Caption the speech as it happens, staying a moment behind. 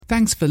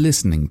Thanks for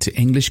listening to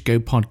English Go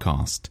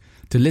Podcast.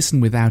 To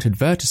listen without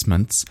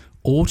advertisements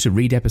or to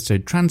read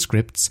episode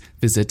transcripts,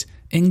 visit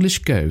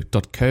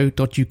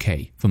englishgo.co.uk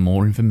for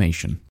more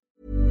information.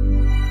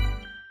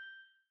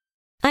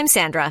 I'm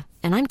Sandra,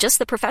 and I'm just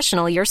the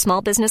professional your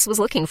small business was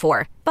looking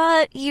for.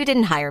 But you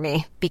didn't hire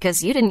me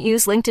because you didn't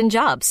use LinkedIn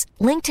Jobs.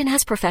 LinkedIn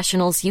has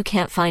professionals you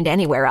can't find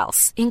anywhere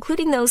else,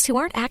 including those who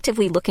aren't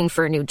actively looking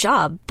for a new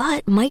job,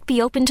 but might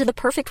be open to the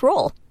perfect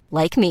role,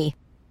 like me.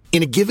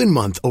 In a given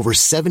month, over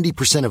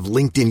 70% of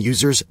LinkedIn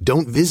users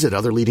don't visit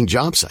other leading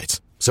job sites.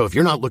 So if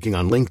you're not looking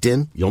on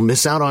LinkedIn, you'll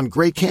miss out on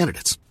great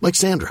candidates like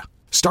Sandra.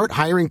 Start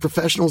hiring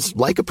professionals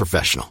like a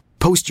professional.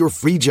 Post your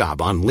free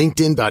job on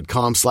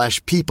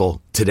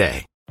linkedin.com/people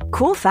today.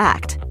 Cool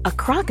fact, a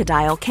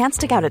crocodile can't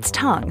stick out its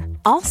tongue.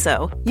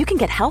 Also, you can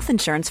get health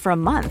insurance for a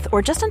month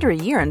or just under a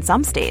year in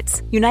some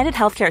states. United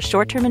Healthcare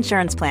short-term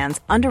insurance plans,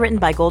 underwritten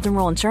by Golden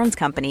Rule Insurance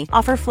Company,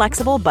 offer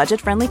flexible,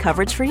 budget-friendly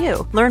coverage for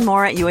you. Learn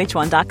more at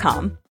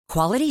uh1.com.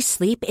 Quality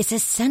sleep is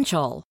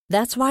essential.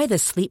 That's why the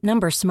Sleep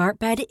Number Smart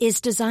Bed is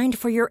designed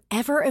for your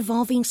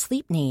ever-evolving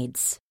sleep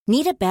needs.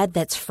 Need a bed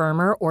that's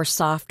firmer or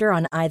softer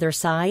on either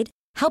side?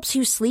 Helps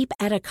you sleep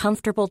at a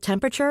comfortable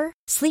temperature?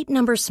 Sleep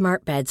Number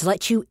Smart Beds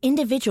let you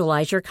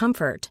individualize your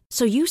comfort,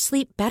 so you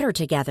sleep better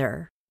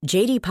together.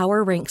 J.D.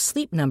 Power ranks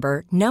Sleep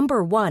Number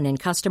number 1 in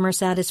customer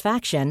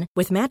satisfaction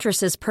with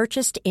mattresses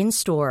purchased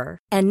in-store.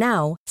 And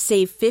now,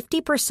 save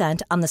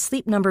 50% on the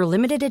Sleep Number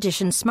Limited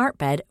Edition Smart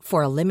Bed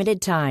for a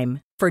limited time.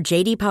 For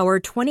J.D. Power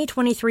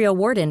 2023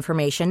 award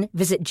information,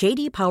 visit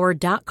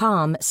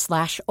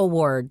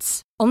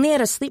jdpower.com/awards. Only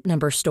at a Sleep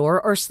Number store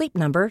or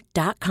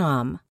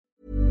sleepnumber.com.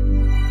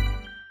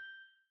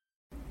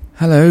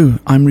 Hello,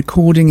 I'm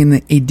recording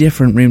in a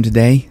different room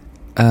today.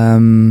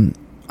 I'm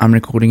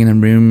recording in a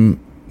room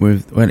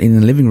in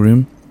the living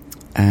room,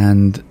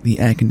 and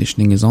the air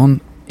conditioning is on.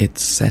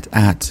 It's set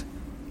at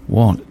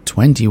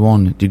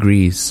 21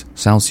 degrees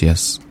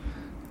Celsius.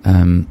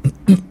 And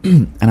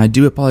I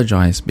do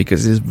apologise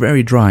because it is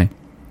very dry,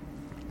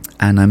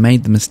 and I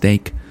made the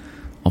mistake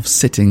of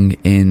sitting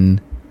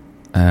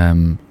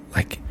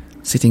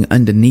sitting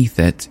underneath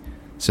it,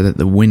 so that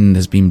the wind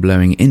has been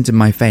blowing into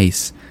my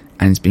face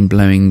and it's been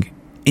blowing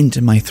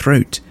into my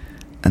throat,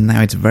 and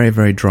now it's very,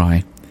 very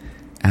dry.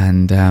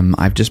 And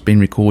I've just been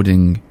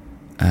recording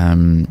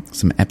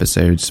some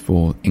episodes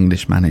for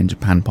Englishman in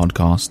Japan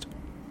podcast.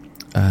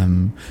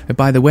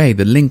 By the way,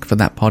 the link for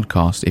that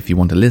podcast, if you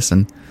want to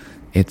listen,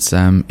 it's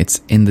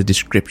in the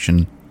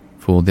description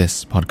for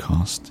this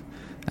podcast,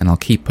 and I'll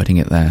keep putting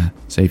it there.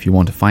 So if you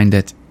want to find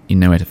it, you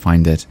know where to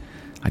find it.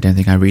 I don't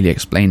think I really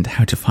explained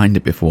how to find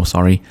it before,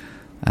 sorry.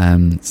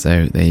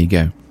 So there you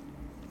go.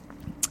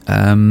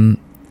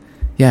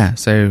 Yeah,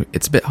 so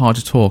it's a bit hard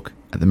to talk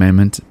at the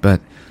moment,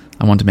 but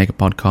I want to make a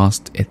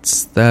podcast.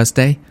 It's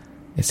Thursday.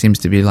 It seems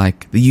to be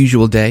like the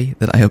usual day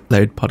that I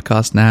upload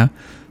podcasts now.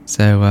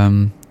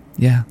 So,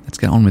 yeah, let's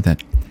get on with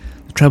it.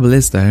 The trouble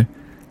is, though,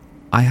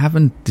 I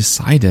haven't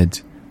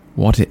decided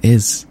what it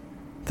is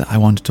that I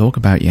want to talk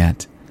about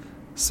yet.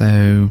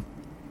 So,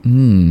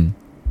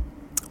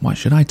 what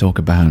should I talk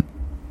about?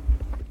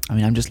 I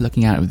mean, I'm just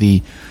looking out of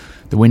the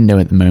window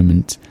at the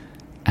moment,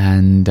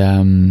 and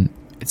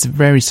it's a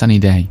very sunny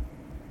day.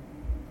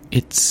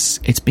 It's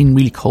been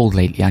really cold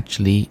lately,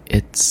 actually.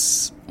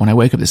 When I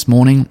woke up this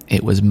morning,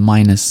 it was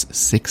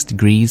 -6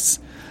 degrees,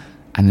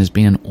 and there's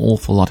been an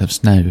awful lot of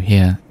snow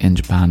here in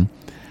Japan.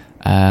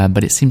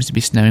 But it seems to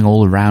be snowing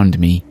all around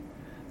me.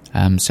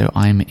 So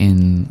I'm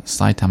in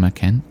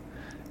Saitama-ken,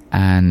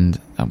 and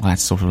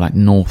that's sort of like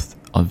north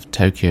of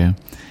Tokyo,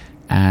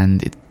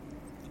 and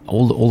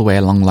all the way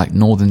along like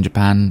northern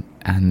Japan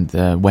and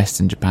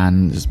western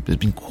Japan, there's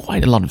been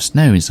quite a lot of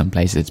snow in some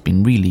places. It's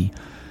been really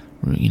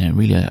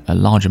a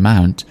large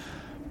amount,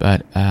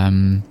 but I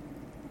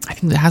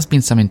think there has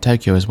been some in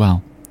Tokyo as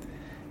well,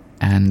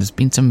 and there's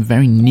been some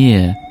very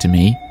near to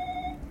me.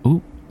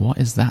 Ooh, what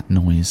is that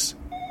noise?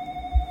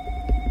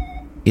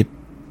 It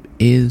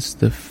is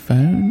the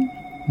phone?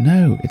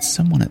 No, it's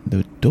someone at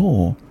the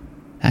door.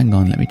 Hang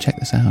on, let me check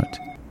this out.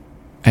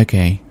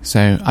 Okay,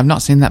 so I've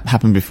not seen that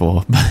happen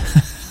before,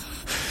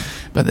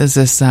 but there's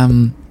this,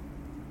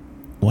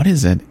 what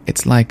is it?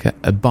 It's like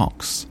a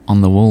box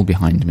on the wall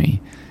behind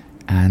me,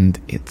 and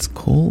it's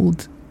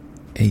called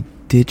a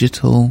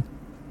digital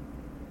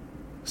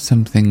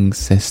something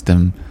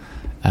system.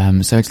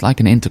 So it's like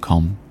an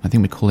intercom. I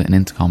think we call it an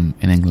intercom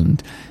in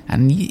England,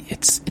 and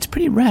it's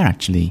pretty rare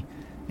actually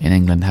in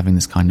England having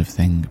this kind of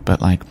thing.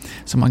 But like,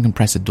 someone can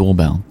press a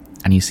doorbell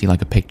and you see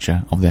like a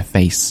picture of their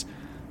face,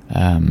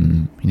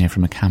 from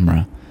a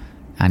camera,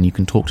 and you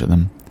can talk to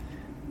them.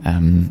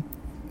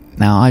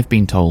 Now I've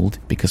been told,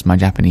 because my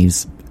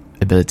Japanese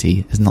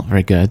ability is not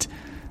very good,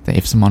 that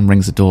if someone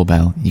rings the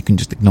doorbell, you can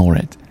just ignore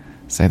it.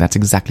 So that's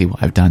exactly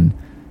what I've done.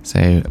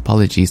 So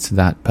apologies to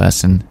that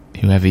person,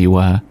 whoever you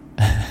were,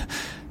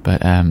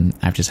 but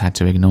I've just had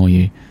to ignore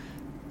you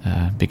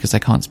because I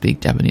can't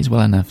speak Japanese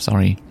well enough,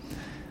 sorry.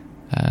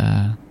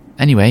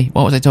 Anyway,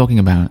 what was I talking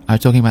about? I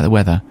was talking about the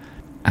weather,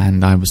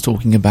 and I was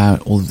talking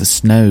about all of the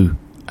snow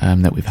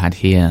that we've had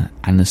here,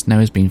 and the snow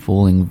has been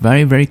falling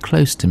very, very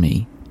close to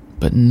me,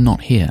 but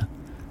not here.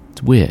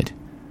 It's weird.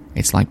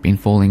 It's like been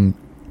falling,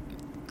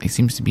 it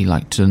seems to be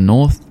like to the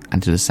north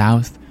and to the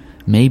south,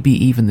 maybe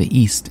even the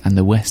east and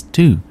the west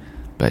too,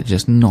 but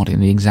just not in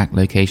the exact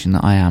location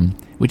that I am,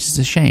 which is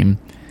a shame,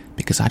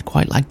 because I'd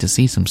quite like to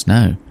see some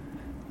snow.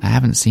 I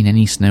haven't seen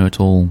any snow at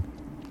all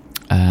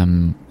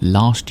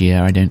last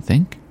year, I don't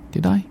think.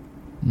 Did I?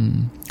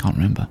 Can't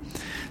remember.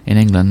 In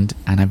England,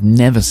 and I've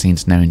never seen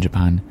snow in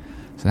Japan,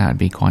 so that would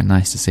be quite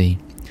nice to see.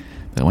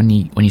 But when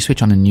you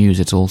switch on the news,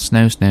 it's all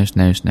snow, snow,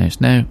 snow, snow,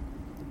 snow.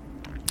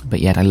 But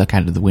yet I look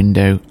out of the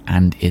window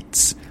and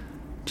it's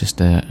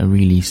just a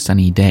really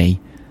sunny day,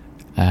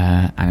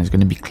 and it's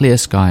going to be clear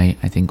sky,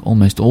 I think,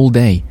 almost all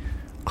day.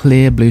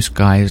 Clear blue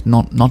skies,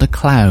 not a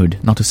cloud,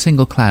 not a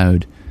single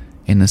cloud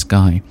in the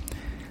sky.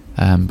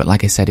 But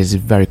like I said, it's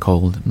very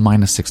cold,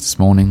 -6 this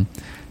morning.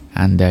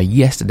 And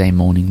yesterday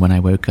morning when I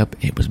woke up,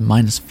 it was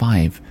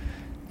 -5.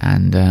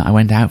 And I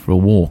went out for a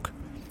walk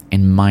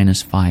in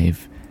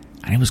 -5,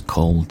 and it was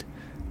cold.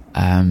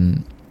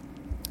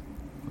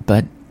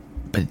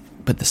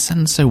 But the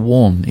sun's so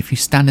warm. If you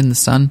stand in the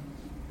sun,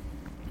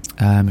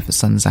 if the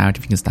sun's out,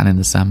 if you can stand in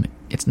the sun,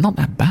 it's not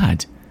that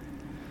bad.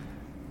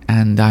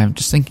 And I'm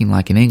just thinking,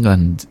 like in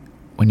England,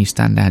 when you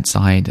stand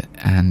outside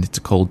and it's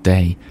a cold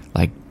day,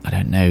 like, I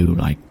don't know,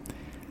 like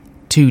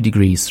 2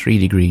 degrees, 3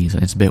 degrees,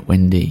 and it's a bit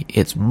windy,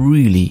 it's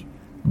really,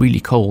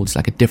 really cold. It's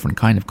like a different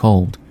kind of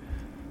cold.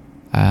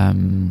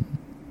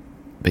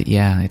 But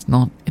yeah, it's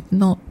not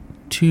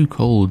too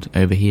cold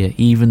over here,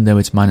 even though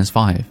it's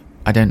 -5.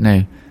 I don't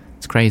know.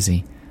 It's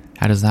crazy.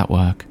 How does that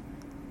work?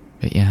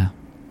 But yeah.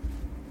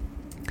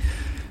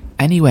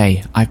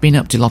 Anyway, I've been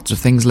up to lots of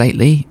things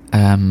lately.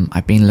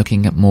 I've been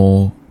looking at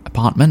more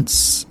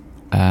apartments.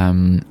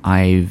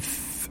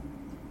 I've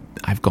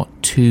got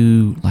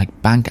 2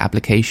 like bank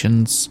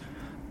applications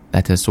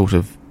that are sort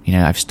of,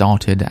 I've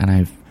started,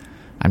 and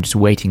I'm just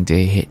waiting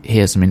to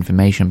hear some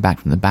information back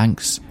from the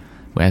banks,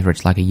 whether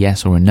it's like a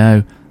yes or a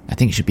no. I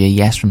think it should be a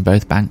yes from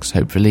both banks,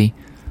 hopefully.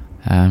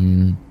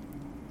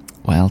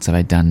 What else have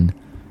I done?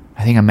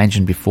 I think I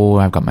mentioned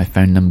before, I've got my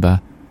phone number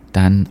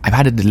done. I've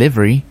had a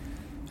delivery.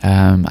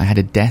 I had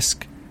a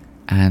desk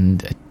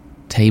and a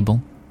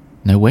table.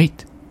 No,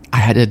 wait. I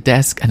had a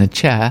desk and a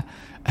chair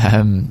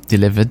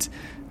delivered.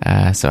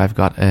 So I've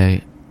got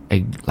a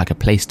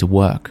place to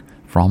work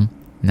from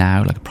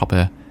now, like a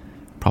proper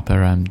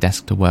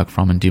desk to work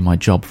from and do my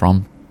job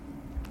from.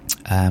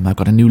 I've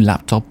got a new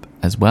laptop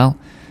as well,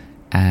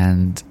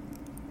 and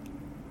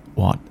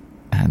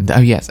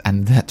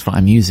that's what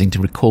I'm using to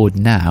record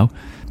now.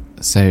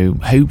 So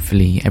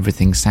hopefully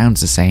everything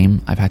sounds the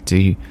same. I've had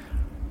to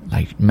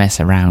like mess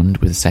around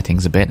with the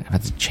settings a bit. I've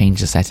had to change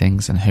the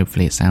settings, and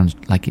hopefully it sounds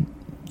like it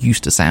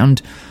used to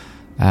sound.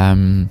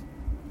 I've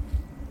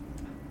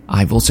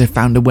also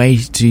found a way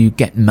to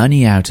get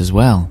money out as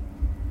well,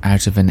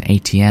 out of an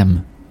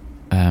ATM,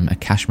 a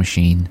cash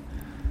machine.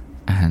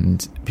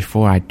 And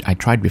before I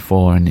tried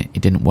before, and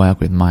it didn't work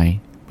with my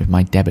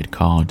debit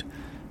card.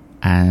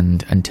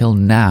 And up until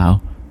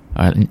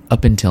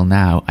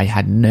now, I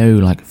had no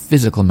like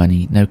physical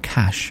money, no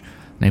cash,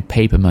 no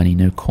paper money,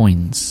 no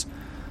coins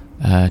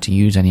to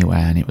use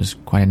anywhere, and it was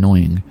quite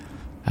annoying.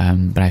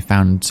 But I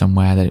found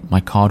somewhere that my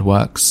card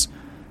works,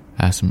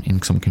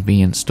 in some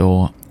convenience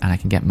store, and I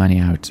can get money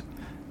out.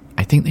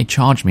 I think they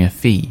charge me a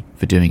fee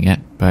for doing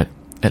it, but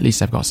at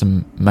least I've got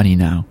some money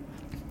now.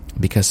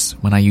 Because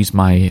when I use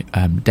my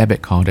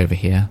debit card over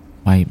here,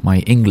 my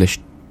English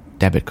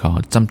debit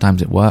card,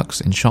 sometimes it works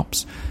in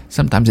shops,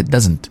 sometimes it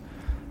doesn't.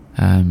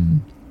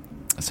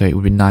 So it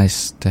would be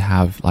nice to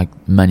have like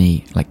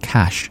money, like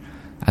cash,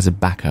 as a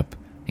backup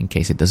in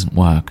case it doesn't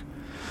work,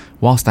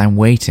 whilst I'm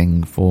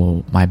waiting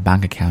for my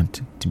bank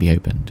account to be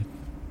opened.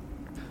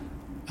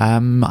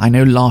 I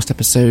know last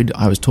episode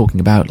I was talking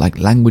about like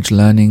language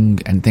learning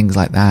and things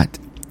like that.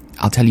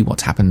 I'll tell you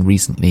what's happened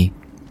recently,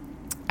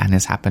 and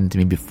it's happened to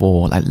me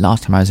before. Like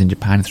last time I was in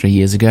Japan 3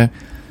 years ago,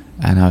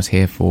 and I was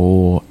here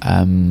for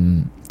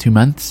 2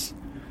 months.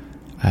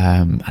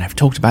 And I've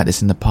talked about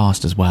this in the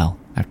past as well.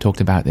 I've talked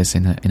about this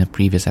in a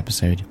previous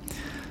episode.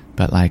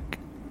 But like,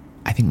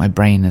 I think my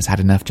brain has had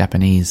enough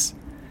Japanese,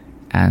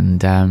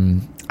 and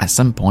at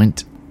some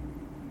point,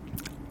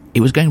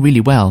 it was going really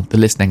well. The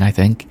listening, I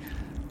think,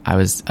 I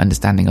was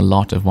understanding a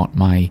lot of what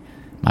my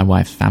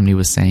wife's family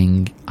was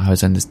saying. I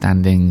was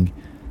understanding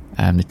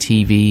the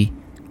TV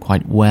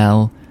quite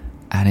well,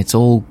 and it's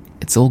all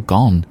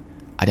gone.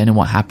 I don't know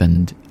what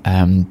happened,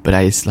 but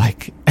it's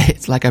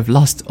like I've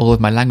lost all of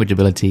my language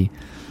ability.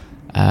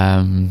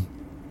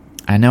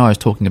 I know I was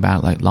talking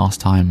about like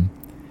last time,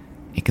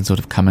 it can sort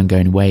of come and go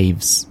in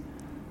waves,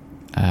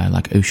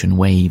 like ocean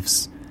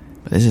waves,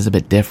 but this is a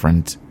bit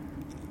different.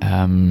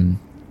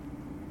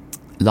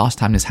 Last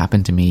time this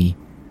happened to me,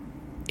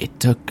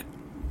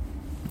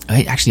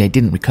 I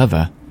didn't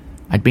recover.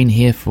 I'd been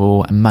here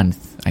for a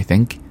month, I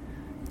think,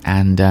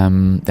 and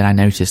then I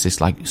noticed this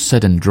like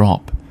sudden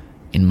drop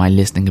in my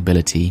listening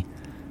ability,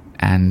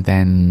 and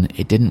then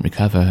it didn't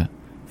recover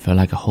for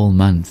like a whole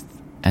month.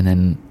 and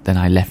then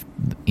I left,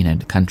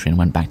 the country and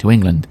went back to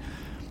England,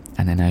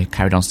 and then I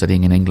carried on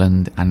studying in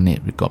England, and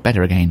it got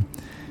better again.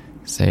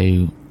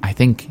 So I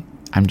think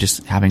I'm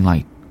just having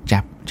like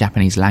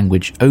Japanese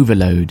language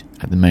overload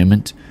at the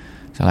moment.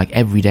 So like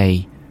every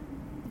day,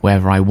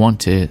 whether I want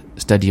to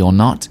study or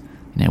not,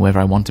 whether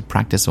I want to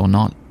practice or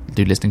not,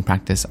 do listening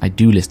practice, I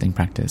do listening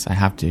practice. I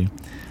have to.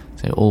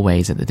 So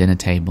always at the dinner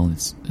table,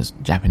 it's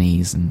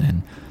Japanese, and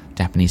then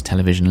Japanese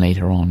television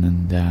later on,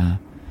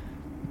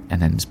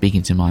 and then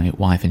speaking to my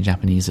wife in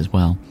Japanese as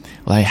well.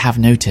 Well, I have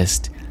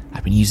noticed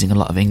I've been using a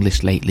lot of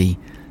English lately,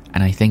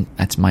 and I think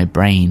that's my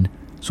brain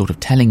sort of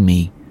telling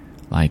me,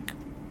 like,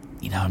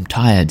 I'm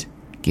tired.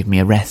 Give me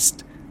a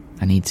rest.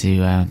 I need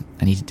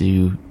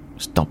to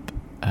stop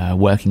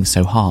working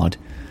so hard,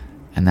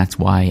 and that's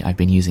why I've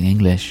been using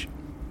English.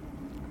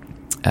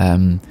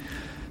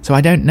 So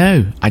I don't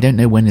know. I don't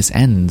know when this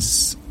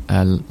ends.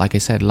 Like I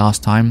said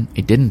last time,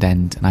 it didn't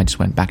end, and I just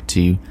went back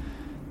to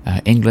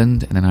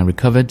England, and then I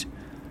recovered.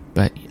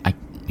 But I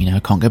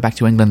can't go back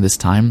to England this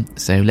time.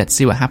 So let's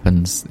see what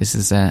happens. This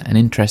is an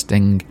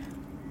interesting,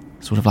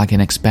 sort of like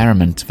an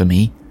experiment for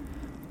me.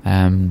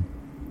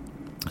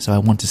 So I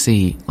want to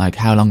see, like,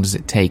 how long does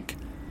it take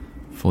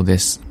for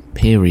this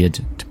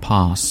period to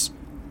pass?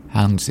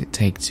 How long does it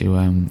take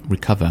to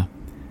recover?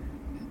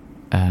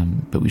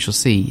 But we shall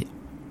see.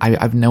 I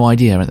have no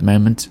idea at the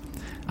moment.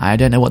 I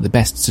don't know what the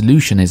best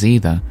solution is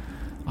either.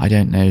 I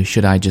don't know,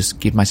 should I just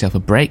give myself a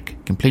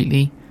break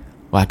completely?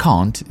 Well, I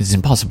can't. It's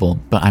impossible.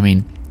 But I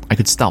mean, I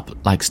could stop,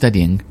 like,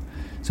 studying.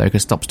 So I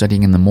could stop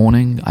studying in the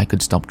morning. I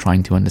could stop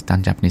trying to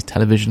understand Japanese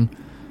television.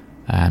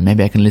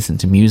 Maybe I can listen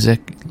to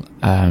music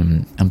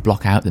and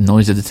block out the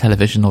noise of the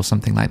television or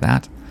something like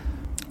that.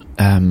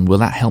 Will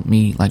that help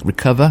me, like,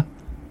 recover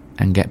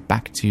and get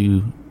back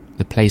to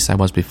the place I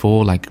was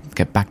before, like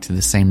get back to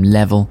the same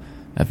level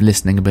of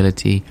listening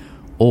ability?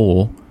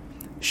 Or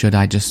should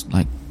I just,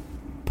 like,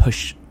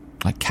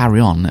 carry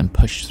on and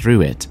push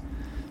through it?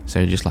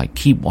 So just, like,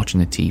 keep watching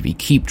the TV,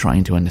 keep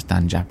trying to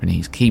understand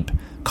Japanese, keep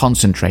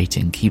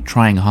concentrating, keep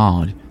trying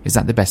hard. Is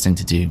that the best thing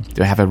to do?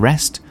 Do I have a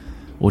rest,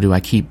 or do I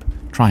keep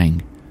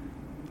trying?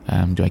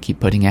 Do I keep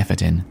putting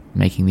effort in,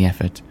 making the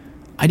effort?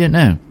 I don't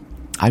know.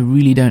 I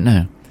really don't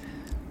know.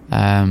 What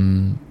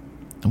am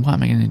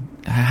I going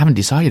to... I haven't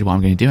decided what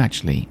I'm going to do,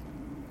 actually.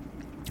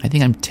 I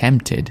think I'm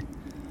tempted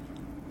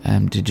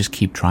to just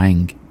keep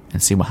trying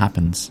and see what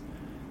happens.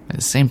 At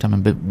the same time,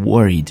 I'm a bit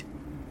worried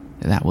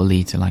that will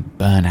lead to, like,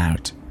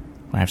 burnout,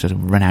 where I've sort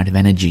of run out of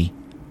energy.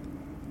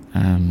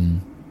 I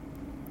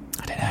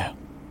don't know.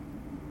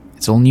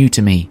 It's all new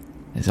to me.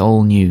 It's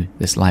all new,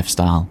 this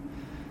lifestyle.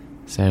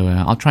 So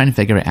I'll try and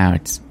figure it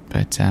out.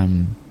 But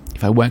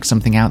if I work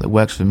something out that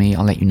works for me,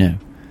 I'll let you know.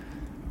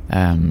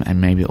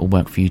 And maybe it'll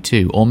work for you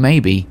too. Or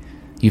maybe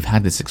you've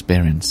had this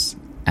experience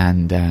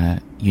and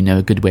you know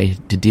a good way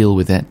to deal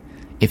with it.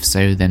 If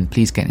so, then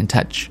please get in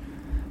touch.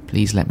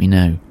 Please let me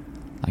know.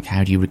 Like,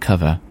 how do you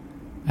recover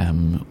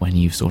when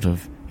you're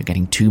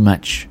getting too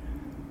much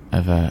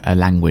of a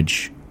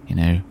language,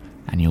 and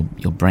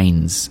your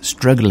brain's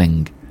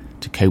struggling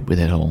to cope with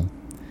it all.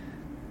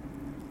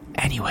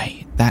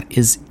 Anyway, that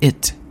is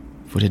it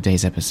for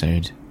today's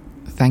episode.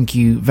 Thank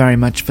you very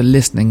much for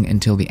listening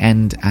until the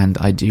end, and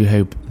I do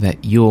hope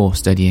that your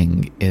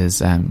studying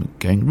is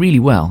going really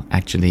well,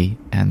 actually,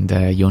 and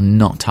you're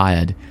not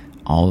tired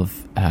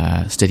of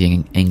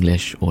studying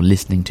English or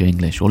listening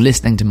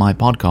to my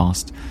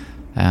podcast.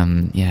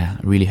 I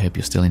really hope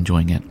you're still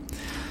enjoying it.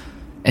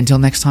 Until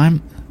next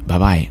time,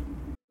 bye-bye.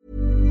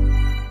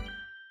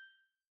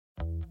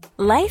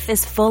 Life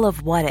is full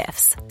of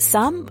what-ifs.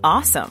 Some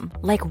awesome,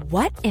 like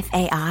what if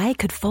AI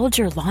could fold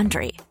your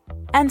laundry?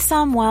 And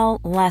some, well,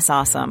 less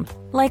awesome,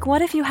 like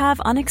what if you have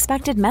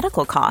unexpected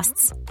medical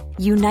costs?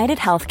 United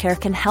Healthcare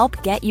can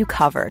help get you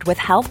covered with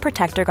Health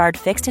Protector Guard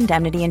fixed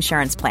indemnity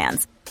insurance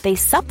plans. They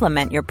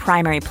supplement your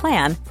primary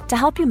plan to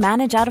help you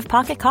manage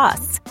out-of-pocket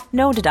costs.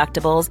 No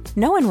deductibles,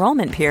 no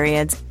enrollment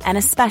periods, and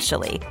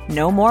especially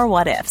no more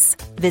what-ifs.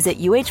 Visit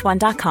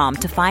uh1.com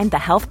to find the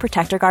Health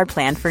Protector Guard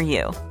plan for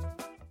you.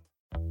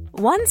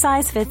 One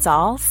size fits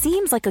all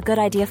seems like a good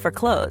idea for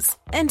clothes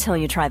until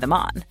you try them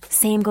on.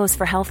 Same goes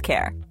for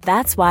healthcare.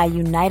 That's why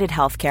United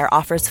Healthcare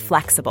offers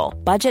flexible,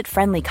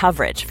 budget-friendly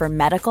coverage for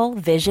medical,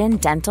 vision,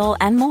 dental,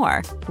 and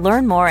more.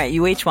 Learn more at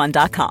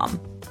uh1.com.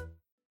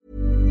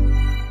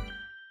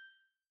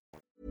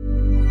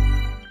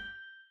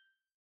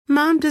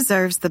 Mom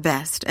deserves the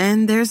best,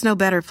 and there's no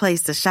better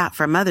place to shop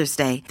for Mother's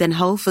Day than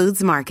Whole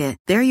Foods Market.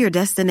 They're your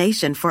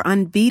destination for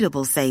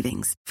unbeatable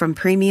savings, from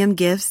premium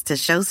gifts to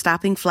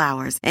show-stopping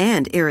flowers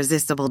and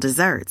irresistible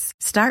desserts.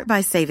 Start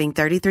by saving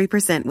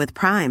 33% with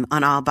Prime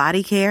on all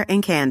body care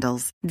and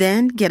candles.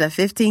 Then get a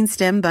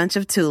 15-stem bunch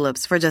of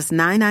tulips for just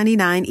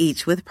 $9.99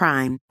 each with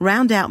Prime.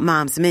 Round out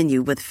Mom's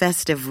menu with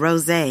festive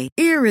rosé,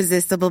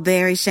 irresistible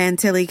berry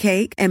chantilly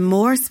cake, and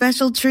more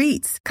special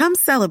treats. Come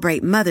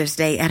celebrate Mother's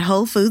Day at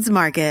Whole Foods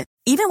Market.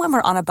 Even when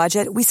we're on a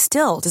budget, we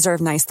still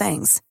deserve nice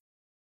things.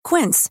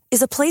 Quince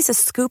is a place to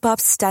scoop up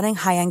stunning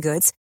high-end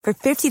goods for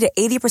 50 to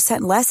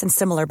 80% less than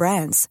similar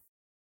brands.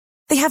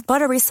 They have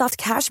buttery soft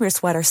cashmere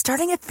sweaters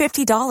starting at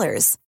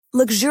 $50,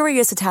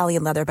 luxurious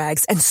Italian leather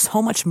bags, and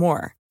so much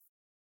more.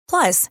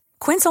 Plus,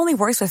 Quince only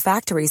works with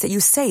factories that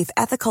use safe,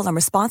 ethical, and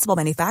responsible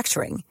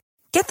manufacturing.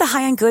 Get the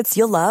high-end goods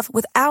you'll love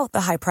without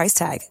the high price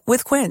tag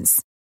with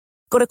Quince.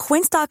 Go to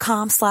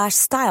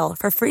quince.com/style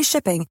for free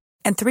shipping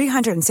and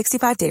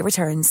 365-day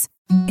returns.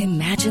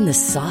 Imagine the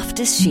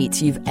softest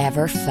sheets you've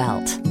ever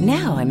felt.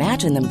 Now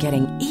imagine them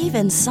getting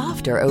even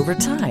softer over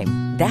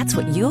time. That's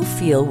what you'll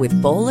feel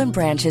with Boll &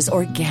 Branch's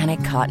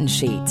organic cotton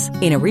sheets.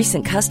 In a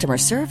recent customer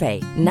survey,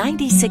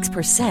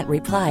 96%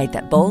 replied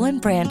that Boll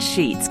 & Branch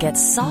sheets get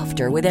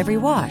softer with every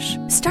wash.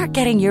 Start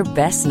getting your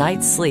best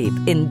night's sleep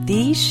in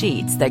these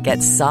sheets that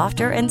get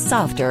softer and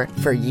softer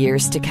for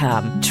years to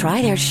come.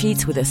 Try their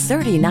sheets with a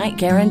 30-night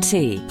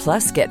guarantee.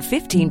 Plus, get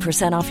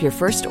 15% off your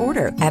first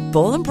order at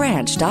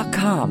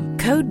bollandbranch.com.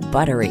 Code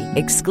BUTTERY.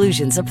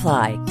 Exclusions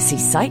apply. See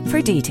site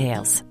for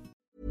details.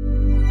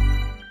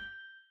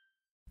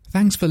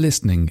 Thanks for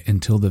listening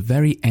until the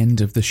very end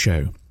of the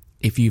show.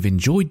 If you've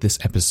enjoyed this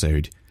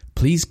episode,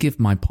 please give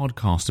my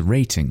podcast a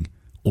rating,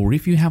 or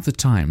if you have the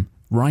time,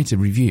 write a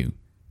review.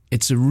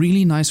 It's a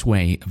really nice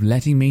way of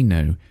letting me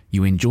know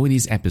you enjoy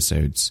these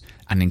episodes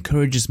and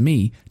encourages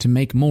me to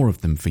make more of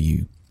them for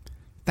you.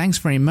 Thanks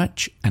very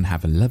much and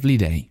have a lovely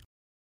day.